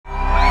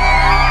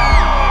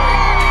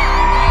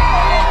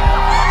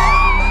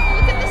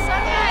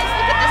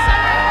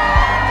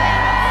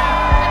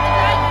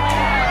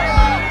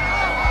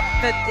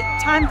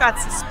time got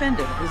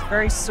suspended. It was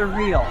very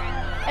surreal.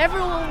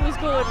 Everyone was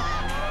going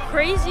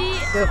crazy.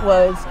 It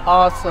was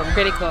awesome.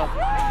 Pretty cool.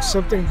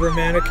 Something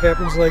dramatic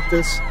happens like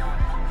this,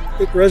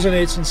 it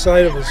resonates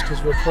inside of us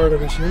because we're part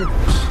of this universe.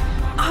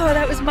 Oh,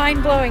 that was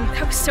mind-blowing.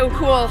 That was so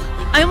cool.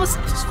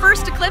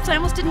 First eclipse, I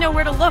almost didn't know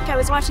where to look. I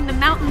was watching the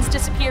mountains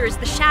disappear as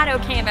the shadow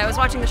came. I was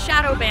watching the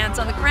shadow bands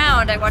on the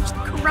ground. I watched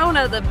the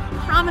corona, the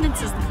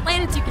prominences, the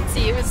planets you could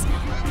see. It was,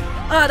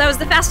 that was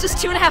the fastest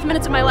 2.5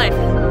 minutes of my life.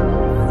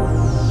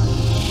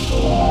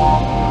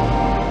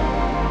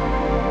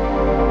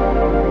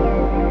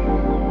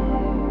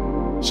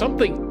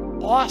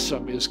 Something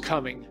awesome is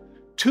coming.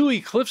 2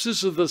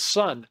 eclipses of the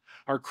sun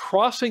are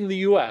crossing the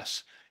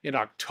U.S. in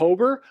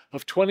October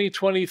of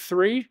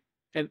 2023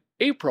 and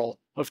April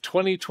of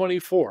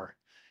 2024.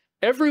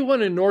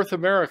 Everyone in North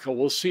America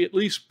will see at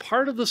least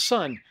part of the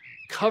sun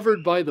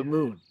covered by the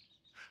moon.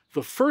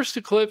 The first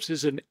eclipse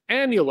is an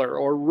annular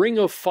or ring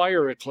of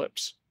fire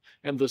eclipse,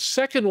 and the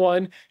second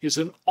one is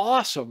an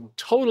awesome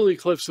total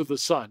eclipse of the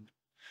sun.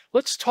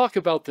 Let's talk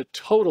about the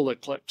total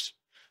eclipse.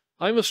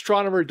 I'm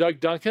astronomer Doug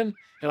Duncan,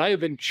 and I have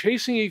been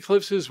chasing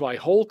eclipses my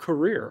whole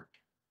career.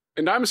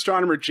 And I'm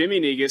astronomer Jimmy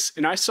Negus,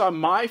 and I saw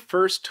my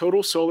first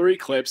total solar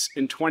eclipse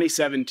in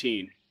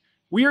 2017.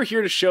 We are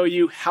here to show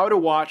you how to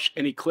watch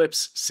an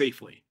eclipse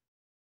safely.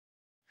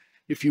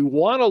 If you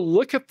want to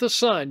look at the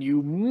sun,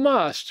 you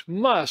must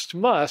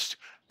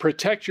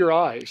protect your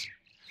eyes.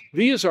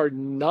 These are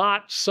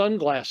not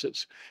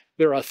sunglasses.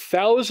 They're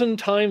 1,000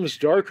 times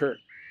darker,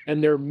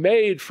 and they're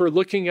made for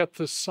looking at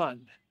the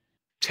sun.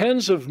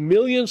 Tens of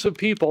millions of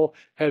people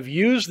have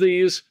used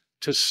these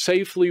to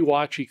safely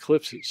watch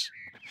eclipses.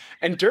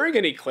 And during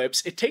an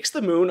eclipse, it takes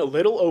the moon a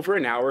little over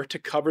an hour to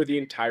cover the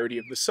entirety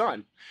of the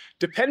sun.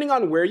 Depending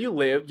on where you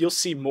live, you'll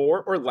see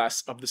more or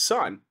less of the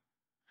sun.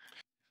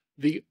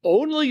 The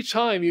only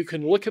time you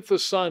can look at the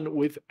sun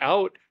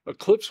without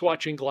eclipse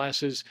watching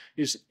glasses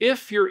is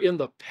if you're in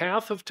the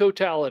path of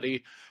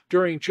totality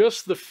during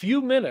just the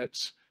few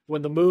minutes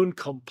when the moon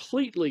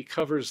completely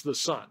covers the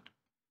sun.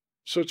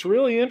 So it's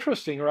really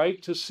interesting,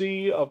 right, to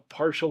see a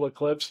partial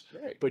eclipse,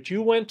 Right. But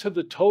you went to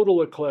the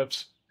total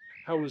eclipse.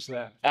 How was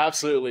that?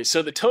 Absolutely.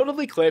 So the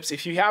total eclipse,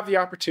 if you have the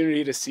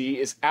opportunity to see,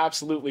 is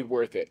absolutely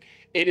worth it.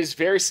 It is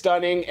very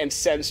stunning and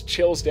sends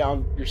chills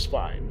down your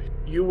spine.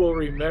 You will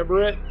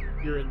remember it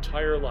your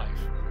entire life.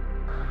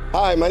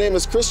 Hi, my name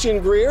is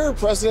Christian Greer,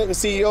 President and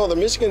CEO of the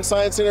Michigan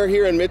Science Center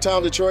here in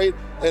Midtown Detroit.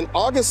 On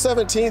August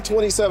 17,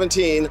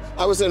 2017,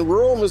 I was in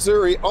rural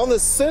Missouri on the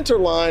center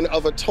line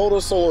of a total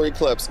solar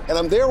eclipse. And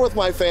I'm there with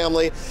my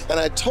family, and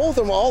I told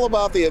them all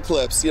about the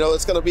eclipse. You know,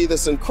 it's gonna be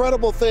this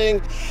incredible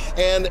thing,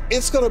 and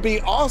it's gonna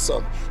be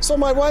awesome. So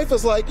my wife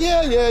is like,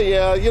 yeah,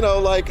 you know,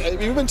 like,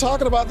 you've been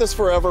talking about this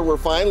forever, we're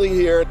finally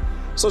here.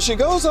 So she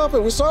goes up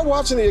and we start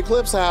watching the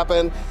eclipse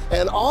happen,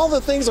 and all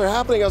the things are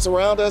happening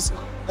around us.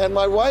 And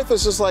my wife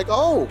is just like,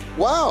 oh,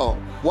 wow,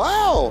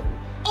 oh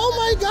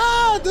my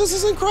God, this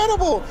is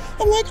incredible.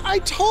 I'm like, I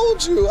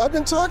told you, I've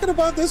been talking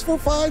about this for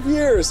 5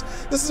 years.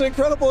 This is an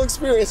incredible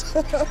experience.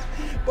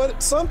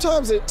 But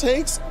sometimes it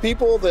takes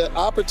people the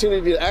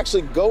opportunity to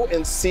actually go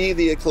and see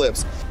the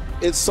eclipse.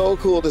 It's so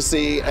cool to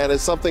see, and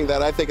it's something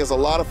that I think is a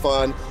lot of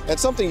fun and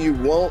something you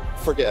won't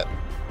forget.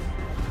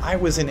 I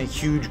was in a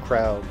huge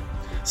crowd.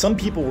 Some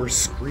people were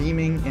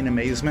screaming in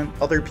amazement,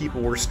 other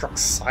people were struck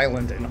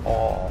silent in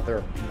awe,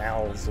 their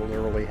mouths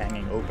literally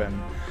hanging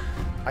open.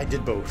 I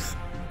did both.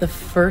 The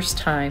first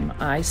time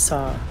I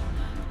saw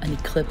an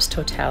eclipse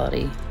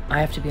totality, I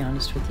have to be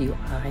honest with you,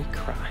 I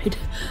cried.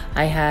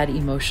 I had an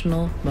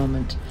emotional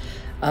moment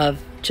of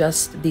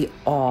just the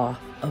awe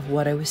of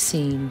what I was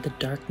seeing, the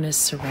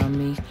darkness around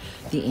me,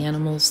 the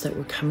animals that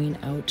were coming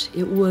out.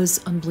 It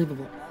was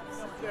unbelievable.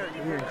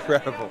 You're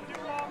incredible.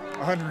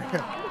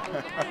 Unreal.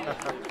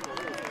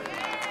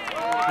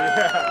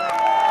 Yeah.